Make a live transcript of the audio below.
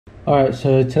Alright,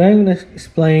 so today I'm going to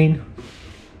explain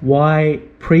why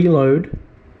preload,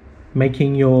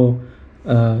 making your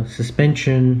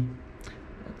suspension,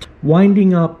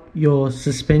 winding up your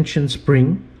suspension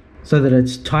spring so that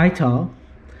it's tighter,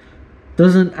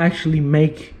 doesn't actually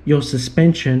make your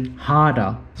suspension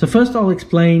harder. So first I'll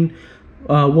explain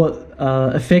what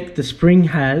effect the spring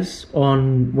has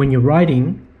on when you're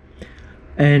riding.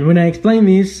 And when I explain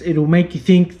this, it'll make you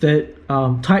think that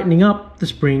tightening up the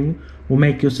spring will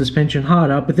make your suspension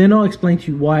harder, but then I'll explain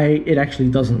to you why it actually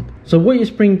doesn't. So what your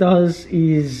spring does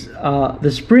is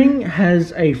the spring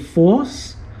has a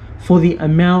force for the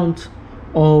amount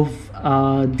of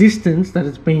distance that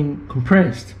it's been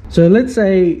compressed. So let's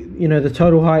say, you know, the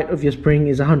total height of your spring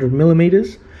is 100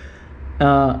 millimeters,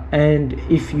 and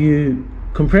if you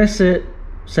compress it,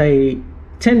 say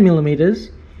 10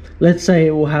 millimeters, let's say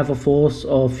it will have a force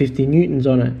of 50 newtons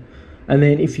on it. And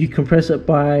then if you compress it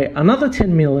by another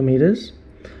 10 millimeters,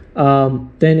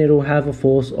 then it'll have a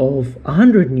force of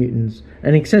 100 newtons,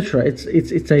 and etc.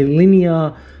 It's a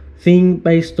linear thing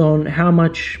based on how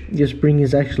much your spring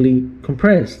is actually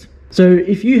compressed. So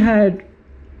if you had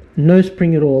no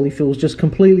spring at all, if it was just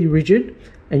completely rigid,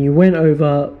 and you went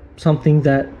over something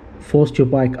that forced your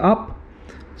bike up,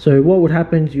 so what would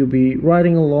happen is you'll be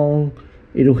riding along,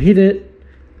 it'll hit it,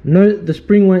 the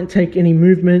spring won't take any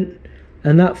movement,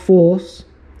 and that force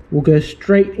will go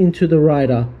straight into the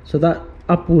rider. So that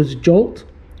upwards jolt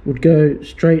would go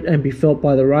straight and be felt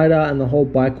by the rider, and the whole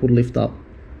bike would lift up.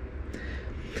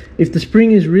 If the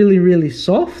spring is really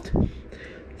soft,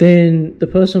 then the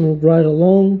person will ride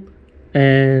along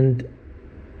and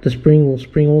the spring will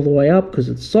spring all the way up because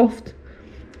it's soft,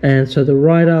 and so the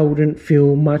rider wouldn't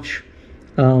feel much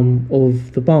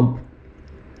of the bump.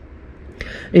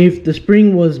 If the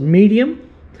spring was medium,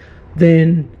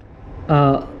 then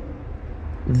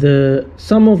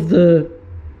some of the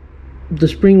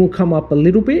spring will come up a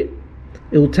little bit.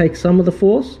 It will take some of the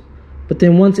force, but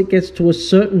then once it gets to a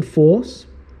certain force,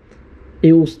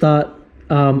 it will start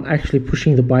actually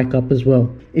pushing the bike up as well.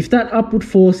 If that upward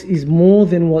force is more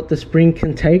than what the spring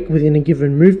can take within a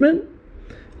given movement,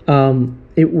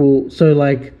 it will, so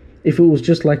like if it was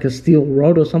just like a steel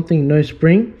rod or something, no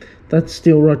spring, that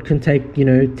steel rod can take, you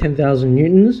know, 10,000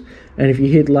 newtons, and if you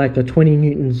hit like a 20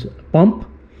 newtons bump,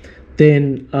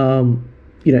 then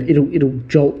you know, it'll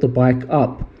jolt the bike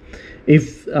up.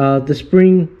 If the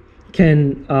spring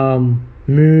can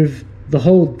move the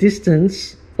whole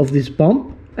distance of this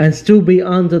bump and still be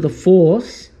under the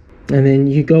force, and then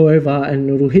you go over and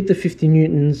it'll hit the 50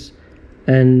 newtons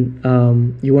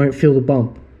and you won't feel the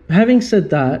bump. Having said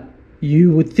that,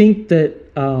 you would think that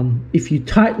if you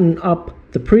tighten up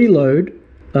the preload,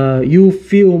 you'll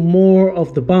feel more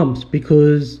of the bumps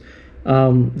because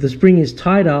the spring is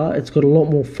tighter, it's got a lot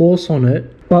more force on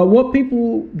it. But what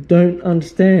people don't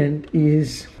understand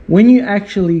is when you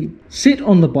actually sit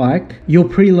on the bike, you're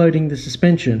preloading the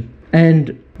suspension,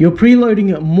 and you're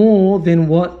preloading it more than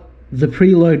what the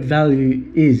preload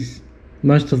value is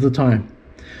most of the time.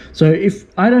 So if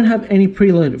I don't have any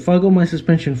preload, if I got my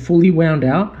suspension fully wound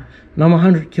out and I'm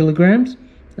 100 kilograms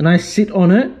and I sit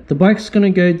on it, the bike's going to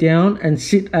go down and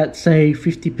sit at, say,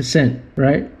 50%,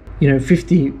 right? You know,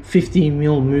 50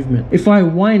 mil movement. If I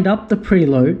wind up the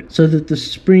preload so that the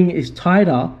spring is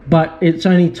tighter, but it's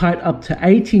only tight up to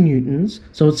 80 newtons,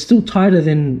 so it's still tighter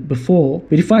than before.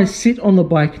 But if I sit on the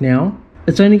bike now,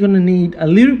 it's only going to need a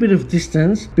little bit of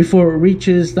distance before it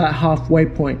reaches that halfway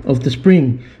point of the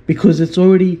spring, because it's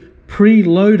already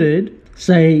preloaded,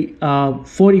 say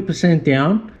 40%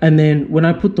 down, and then when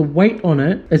I put the weight on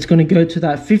it, it's going to go to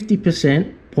that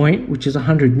 50% point, which is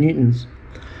 100 newtons.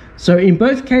 So in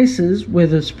both cases where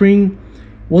the spring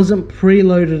wasn't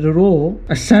preloaded at all,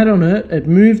 I sat on it, it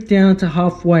moved down to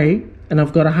halfway, and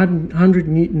I've got 100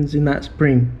 newtons in that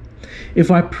spring. If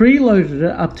I preloaded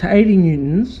it up to 80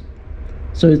 newtons,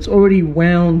 so it's already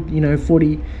wound, you know,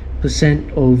 40%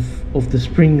 of the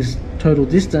spring's total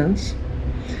distance,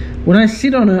 when I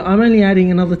sit on it, I'm only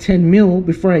adding another 10 mil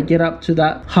before I get up to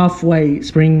that halfway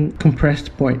spring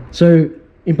compressed point. So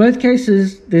in both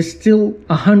cases, there's still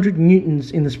 100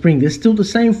 newtons in the spring. There's still the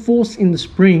same force in the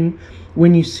spring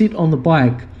when you sit on the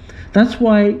bike. That's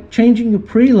why changing your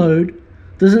preload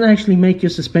doesn't actually make your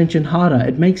suspension harder.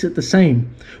 It makes it the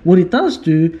same. What it does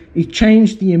do is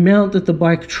change the amount that the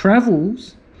bike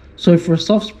travels. So for a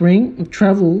soft spring, it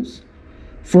travels.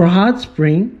 For a hard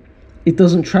spring, it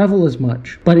doesn't travel as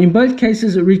much. But in both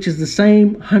cases, it reaches the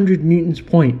same 100 newtons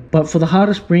point. But for the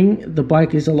harder spring, the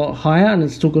bike is a lot higher and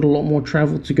it's still got a lot more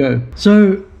travel to go.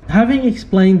 So having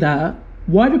explained that,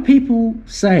 why do people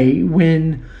say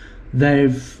when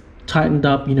they've tightened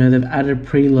up, you know, they've added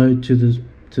preload to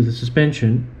the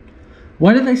suspension,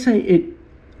 Why do they say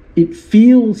it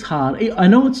feels hard? I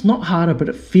know it's not harder, but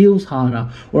it feels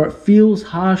harder, or it feels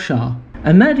harsher.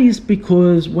 And that is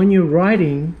because when you're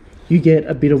riding, you get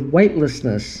a bit of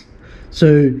weightlessness.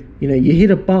 So, you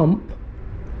hit a bump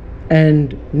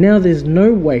and now there's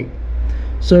no weight.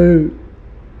 So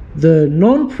the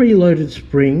non-preloaded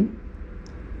spring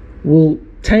will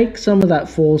take some of that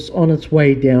force on its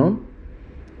way down,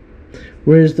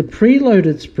 whereas the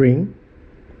preloaded spring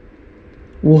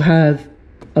will have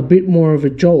a bit more of a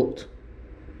jolt.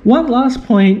 One last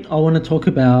point I want to talk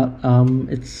about,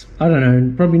 it's, I don't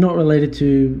know, probably not related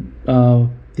to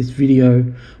this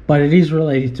video, but it is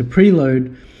related to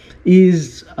preload,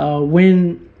 is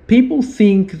when people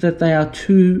think that they are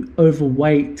too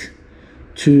overweight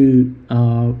to,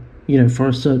 for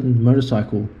a certain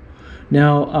motorcycle.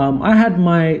 Now, I had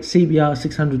my CBR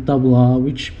 600RR,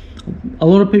 which a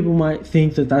lot of people might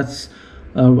think that that's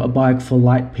a bike for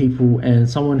light people, and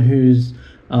someone who's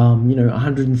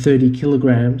 130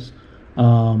 kilograms,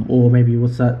 or maybe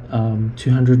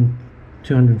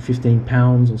 215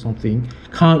 pounds or something,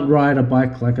 can't ride a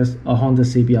bike like a Honda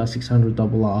CBR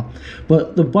 600RR.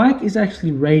 But the bike is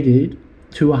actually rated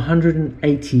to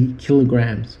 180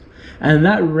 kilograms, and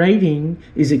that rating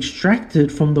is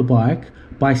extracted from the bike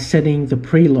by setting the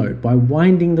preload, by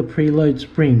winding the preload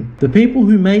spring. The people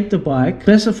who made the bike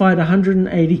specified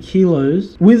 180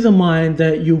 kilos with the mind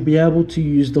that you'll be able to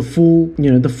use the full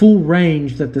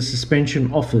range that the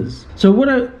suspension offers. So what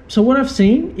I've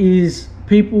seen is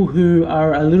people who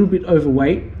are a little bit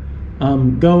overweight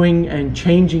going and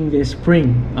changing their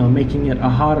spring, making it a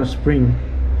harder spring,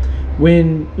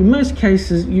 when in most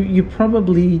cases you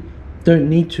probably don't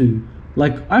need to.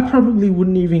 Like, I probably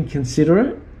wouldn't even consider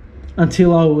it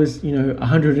until I was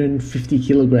 150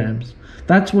 kilograms.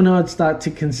 That's when I'd start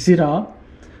to consider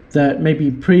that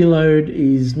maybe preload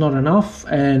is not enough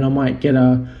and I might get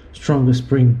a stronger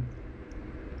spring.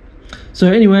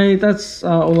 So anyway, that's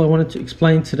all I wanted to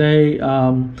explain today.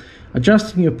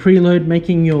 Adjusting your preload,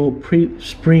 making your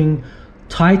spring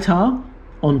tighter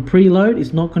on preload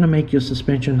is not going to make your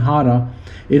suspension harder.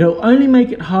 It'll only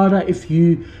make it harder if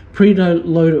you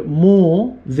preload it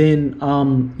more than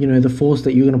the force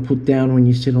that you're going to put down when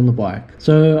you sit on the bike.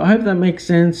 So I hope that makes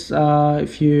sense.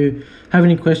 If you have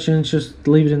any questions, just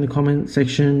leave it in the comment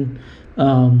section,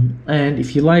 and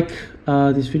if you like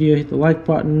this video, hit the like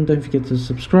button. Don't forget to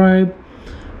subscribe.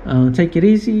 Take it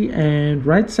easy and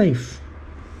ride safe.